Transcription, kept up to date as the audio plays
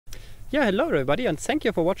Yeah, hello everybody, and thank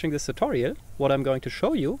you for watching this tutorial. What I'm going to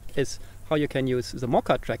show you is how you can use the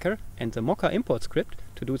Mocha tracker and the Mocha import script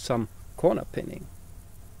to do some corner pinning.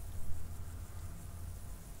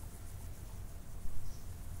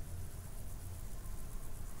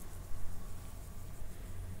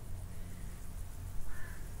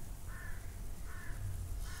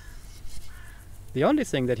 The only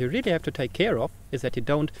thing that you really have to take care of is that you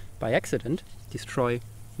don't, by accident, destroy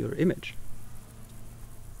your image.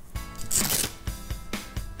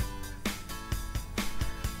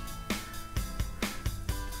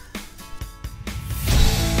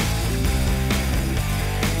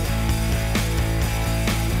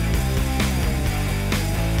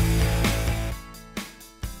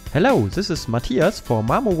 Hello, this is Matthias for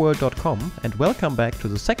mamoworld.com and welcome back to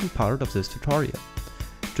the second part of this tutorial.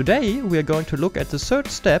 Today we are going to look at the third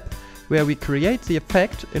step where we create the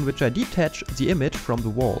effect in which I detach the image from the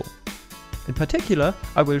wall. In particular,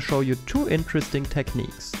 I will show you two interesting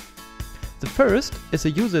techniques. The first is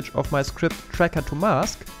a usage of my script tracker to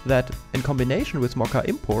mask that, in combination with Mocha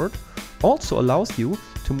import, also allows you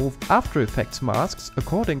to move After Effects masks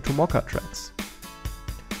according to Mocha tracks.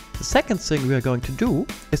 The second thing we are going to do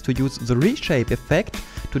is to use the reshape effect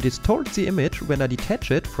to distort the image when I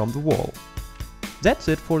detach it from the wall. That's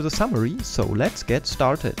it for the summary, so let's get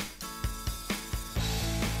started.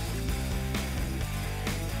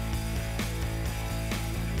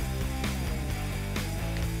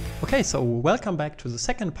 Okay, so welcome back to the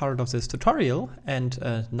second part of this tutorial, and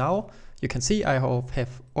now you can see I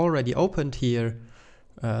have already opened here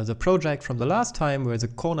the project from the last time where the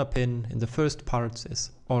corner pin in the first part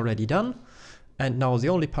is already done, and now the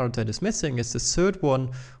only part that is missing is the third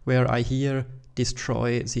one where I here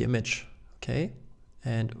destroy the image. Okay,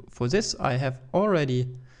 and for this I have already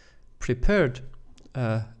prepared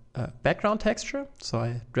a background texture, so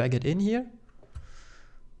I drag it in here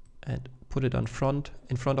and put it in front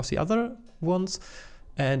of the other ones.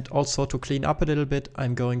 And also to clean up a little bit,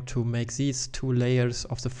 I'm going to make these two layers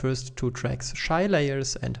of the first two tracks shy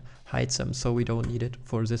layers and hide them, so we don't need it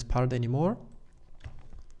for this part anymore.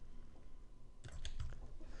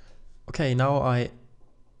 Okay, now I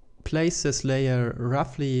place this layer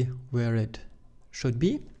roughly where it should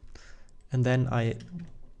be, and then I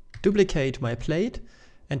duplicate my plate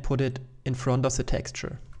and put it in front of the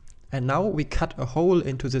texture. And now we cut a hole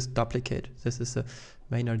into this duplicate. This is the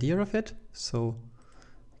main idea of it. So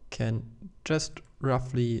can just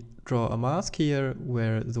roughly draw a mask here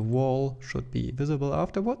where the wall should be visible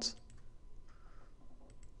afterwards,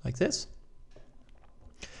 like this.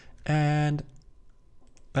 And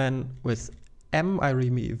then with M I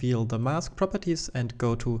reveal the mask properties and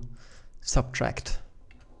go to subtract.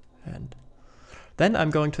 And then I'm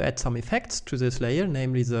going to add some effects to this layer,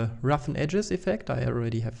 namely the roughen edges effect I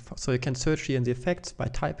already have. So you can search here in the effects by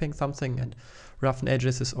typing something, and roughen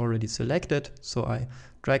edges is already selected. So I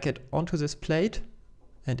drag it onto this plate,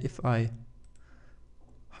 and if I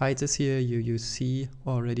hide this here, you see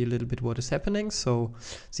already a little bit what is happening. So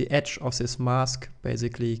the edge of this mask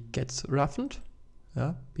basically gets roughened.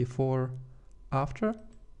 Before, after,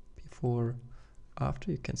 before,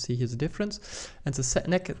 after. You can see here the difference. And the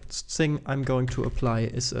next thing I'm going to apply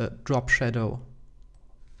is a drop shadow.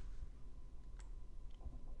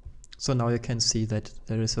 So now you can see that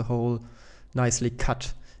there is a hole nicely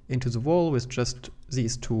cut into the wall with just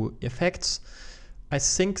these two effects. I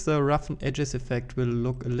think the roughen edges effect will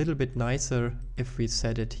look a little bit nicer if we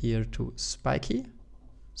set it here to spiky,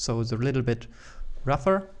 so it's a little bit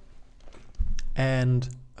rougher. And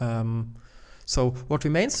so what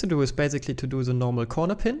remains to do is basically to do the normal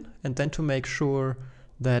corner pin, and then to make sure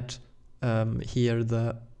that here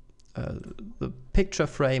the picture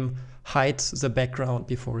frame hides the background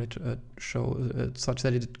before it shows, such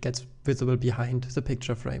that it gets visible behind the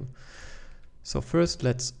picture frame. So first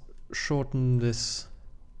let's shorten this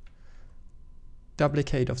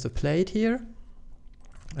duplicate of the plate here,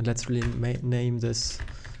 and let's really name this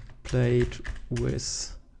plate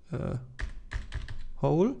with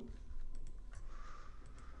hole.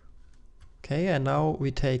 Okay, and now we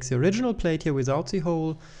take the original plate here without the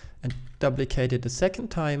hole and duplicate it a second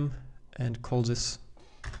time and call this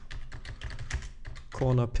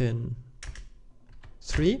corner pin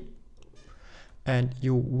 3. And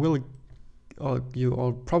you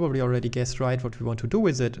all probably already guessed right what we want to do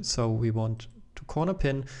with it. So we want to corner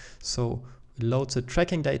pin. So we load the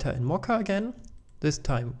tracking data in Mocha again. This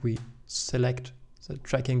time we select the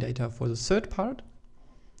tracking data for the third part,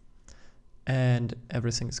 and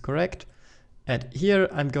everything is correct. And here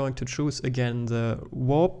I'm going to choose again the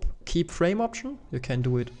warp keep frame option. You can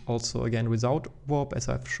do it also again without warp, as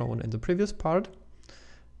I've shown in the previous part.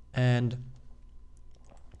 And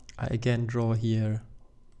I again draw here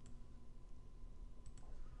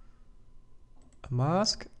a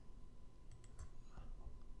mask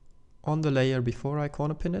on the layer before I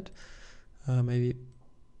corner pin it. Maybe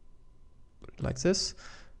like this.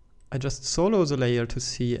 I just solo the layer to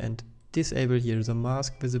see and disable here the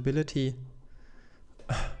mask visibility.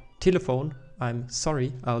 Telephone, I'm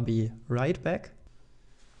sorry, I'll be right back.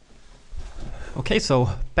 Okay, so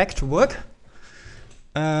back to work.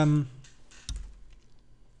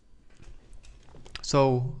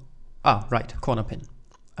 Right, corner pin.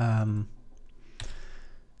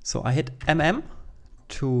 So I hit MM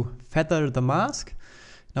to feather the mask.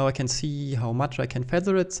 Now I can see how much I can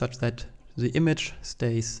feather it such that the image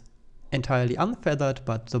stays entirely unfeathered,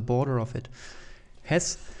 but the border of it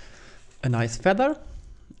has a nice feather.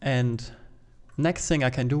 And next thing I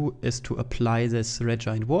can do is to apply this red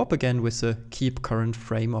giant warp again with the keep current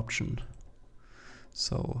frame option.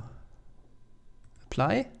 So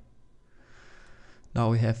apply. Now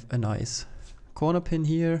we have a nice corner pin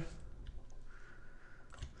here.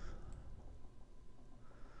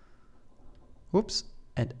 Whoops.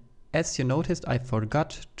 And as you noticed, I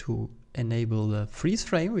forgot to enable the freeze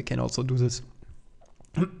frame. We can also do this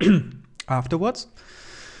afterwards.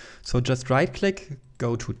 So just right click,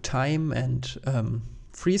 go to time and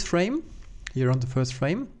freeze frame here on the first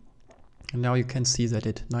frame. And now you can see that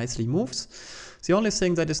it nicely moves. The only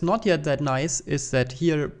thing that is not yet that nice is that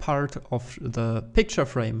here part of the picture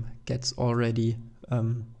frame gets already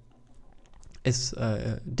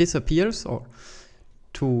disappears or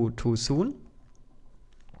too soon.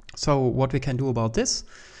 So what we can do about this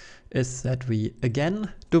is that we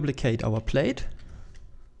again duplicate our plate,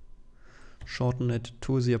 shorten it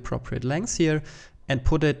to the appropriate length here, and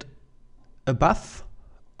put it above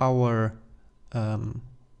our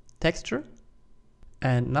texture.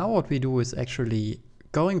 And now what we do is actually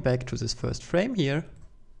going back to this first frame here,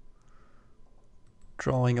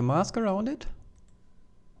 drawing a mask around it.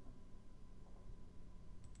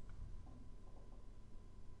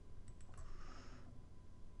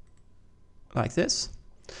 Like this.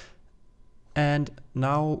 And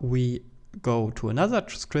now we go to another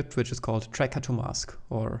script which is called tracker to mask.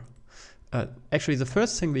 Or actually the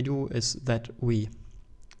first thing we do is that we,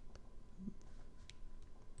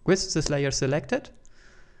 with this layer selected,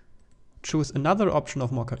 choose another option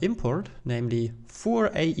of Mocha import, namely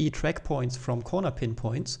 4 AE track points from corner pin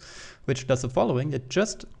points, which does the following. It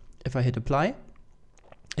just, if I hit apply,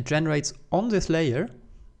 it generates on this layer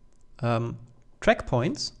track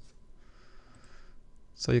points.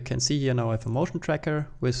 So you can see here now I have a motion tracker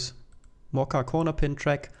with Mocha corner pin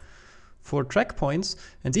track for track points.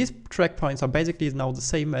 And these track points are basically now the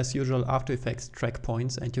same as usual After Effects track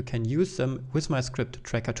points, and you can use them with my script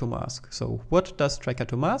tracker to mask. So what does tracker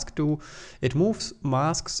to mask do? It moves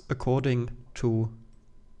masks according to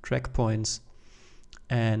track points.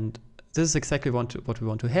 And this is exactly what we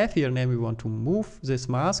want to have here, namely we want to move this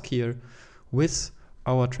mask here with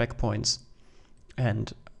our track points.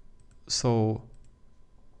 And so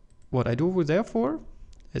what I do therefore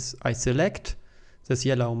is I select this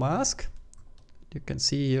yellow mask. You can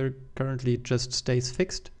see here currently it just stays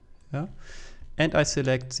fixed. Yeah? And I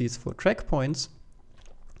select these 4 track points.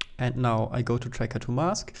 And now I go to tracker to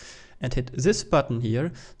mask and hit this button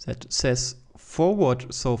here that says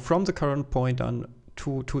forward. So from the current point on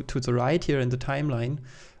to the right here in the timeline,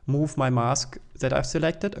 move my mask that I've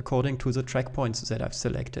selected according to the track points that I've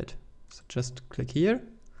selected. So just click here.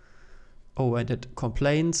 Oh, and it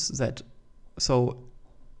complains that, so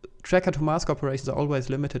tracker to mask operations are always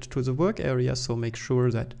limited to the work area, so make sure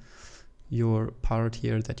that your part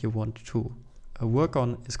here that you want to work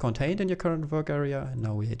on is contained in your current work area. And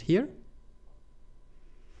now we hit here.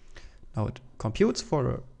 Now it computes for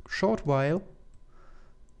a short while,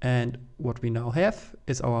 and what we now have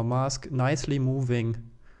is our mask nicely moving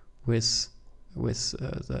with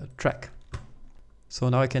the track. So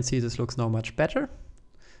now I can see this looks now much better.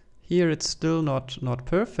 Here it's still not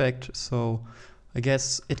perfect, so I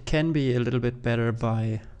guess it can be a little bit better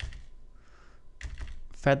by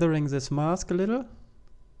feathering this mask a little.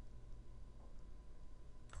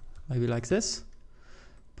 Maybe like this.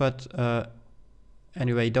 But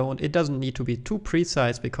anyway, it doesn't need to be too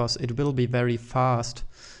precise because it will be very fast.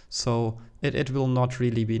 So it will not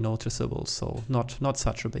really be noticeable, so not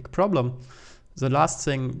such a big problem. The last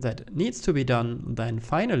thing that needs to be done then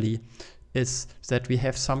finally is that we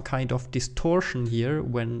have some kind of distortion here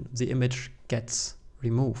when the image gets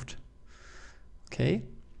removed. Okay,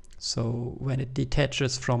 so when it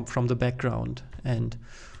detaches from the background. And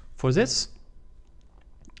for this,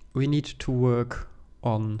 we need to work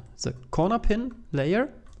on the corner pin layer,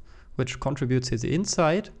 which contributes to the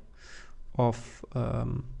inside of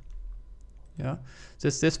Yeah,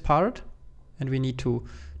 this part, and we need to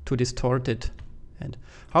distort it. And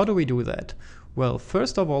how do we do that? Well,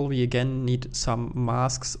 first of all, we again need some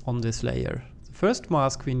masks on this layer. The first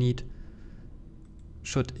mask we need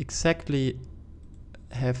should exactly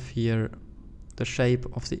have here the shape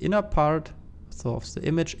of the inner part, so of the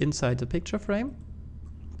image inside the picture frame,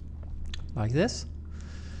 like this.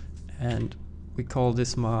 And we call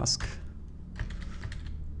this mask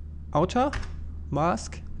outer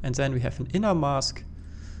mask, and then we have an inner mask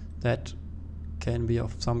that can be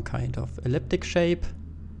of some kind of elliptic shape,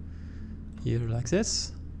 here like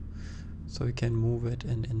this. So we can move it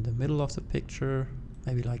in the middle of the picture,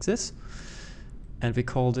 maybe like this. And we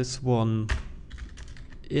call this one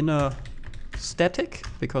inner static,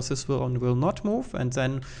 because this one will not move. And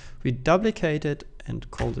then we duplicate it and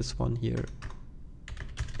call this one here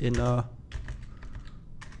inner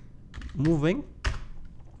moving.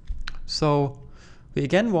 So we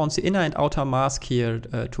again want the inner and outer mask here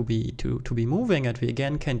to be moving, and we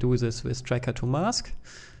again can do this with tracker to mask.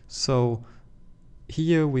 So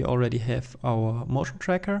here we already have our motion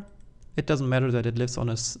tracker. It doesn't matter that it lives on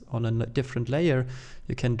a different layer.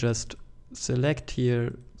 You can just select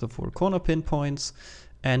here the 4 corner pinpoints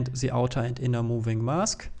and the outer and inner moving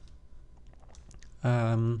mask.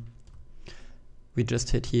 We just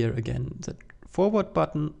hit here again the forward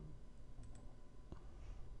button.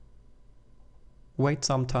 Wait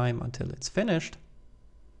some time until it's finished.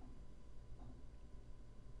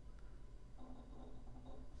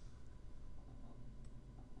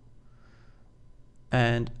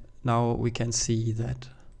 And now we can see that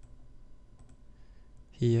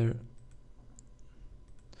here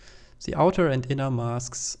the outer and inner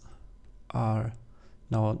masks are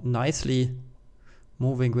now nicely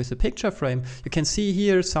moving with the picture frame. You can see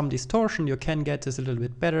here some distortion. You can get this a little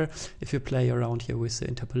bit better if you play around here with the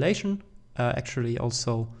interpolation. Actually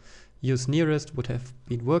also use nearest would have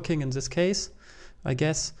been working in this case, I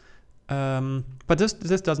guess. But this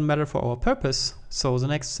doesn't matter for our purpose. So the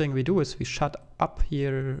next thing we do is we shut up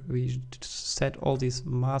here. We set all these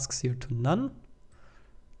masks here to none.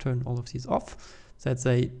 Turn all of these off, that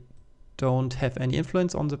they don't have any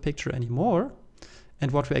influence on the picture anymore.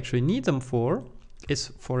 And what we actually need them for is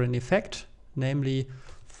for an effect, namely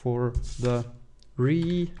for the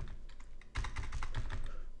reshape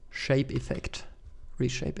effect.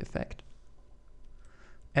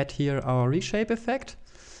 Add here our reshape effect.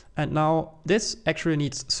 And now this actually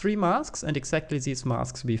needs 3 masks, and exactly these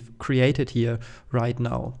masks we've created here right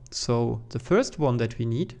now. So the first one that we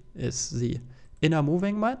need is the inner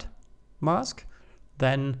moving mask,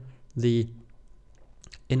 then the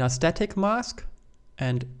inner static mask,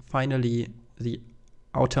 and finally the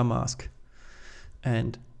outer mask.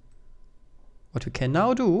 And what we can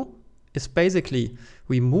now do is basically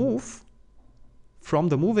we move from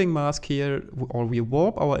the moving mask here, or we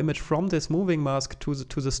warp our image from this moving mask to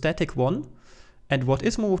the static one. And what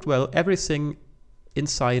is moved? Well, everything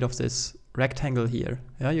inside of this rectangle here.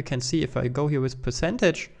 Yeah, you can see if I go here with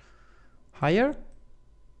percentage higher,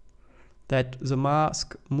 that the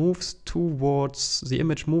mask moves towards, the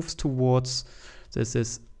image moves towards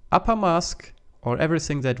this upper mask, or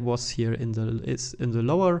everything that was here in the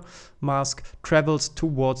lower mask travels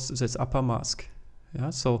towards this upper mask. Yeah,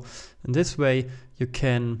 so in this way you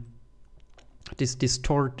can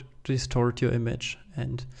distort your image.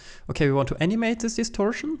 And okay, we want to animate this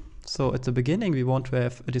distortion. So at the beginning we want to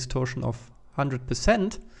have a distortion of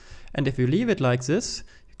 100%, and if you leave it like this,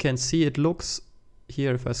 you can see it looks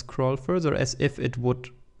here, if I scroll further, as if it would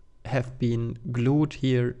have been glued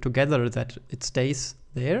here together, that it stays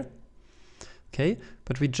there. Okay,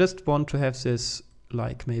 but we just want to have this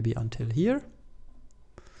like maybe until here.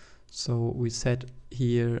 So we set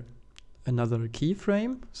here another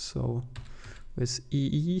keyframe. So with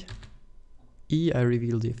E, I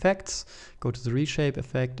reveal the effects, go to the reshape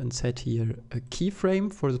effect and set here a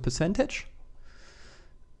keyframe for the percentage.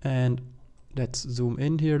 And let's zoom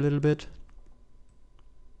in here a little bit.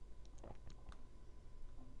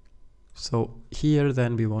 So here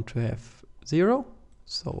then we want to have 0.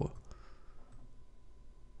 So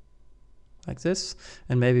like this.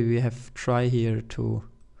 And maybe we have try here to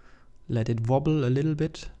let it wobble a little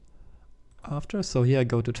bit after. So here I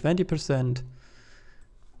go to 20%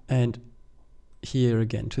 and here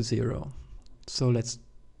again to 0. So let's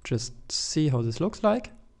just see how this looks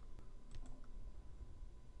like.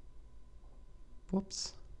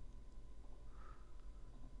 Whoops.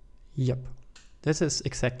 Yep. This is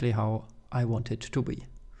exactly how I want it to be.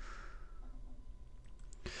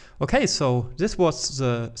 Okay, so this was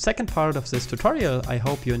the second part of this tutorial. I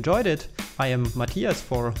hope you enjoyed it. I am Matthias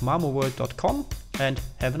for mamoworld.com and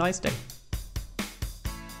have a nice day.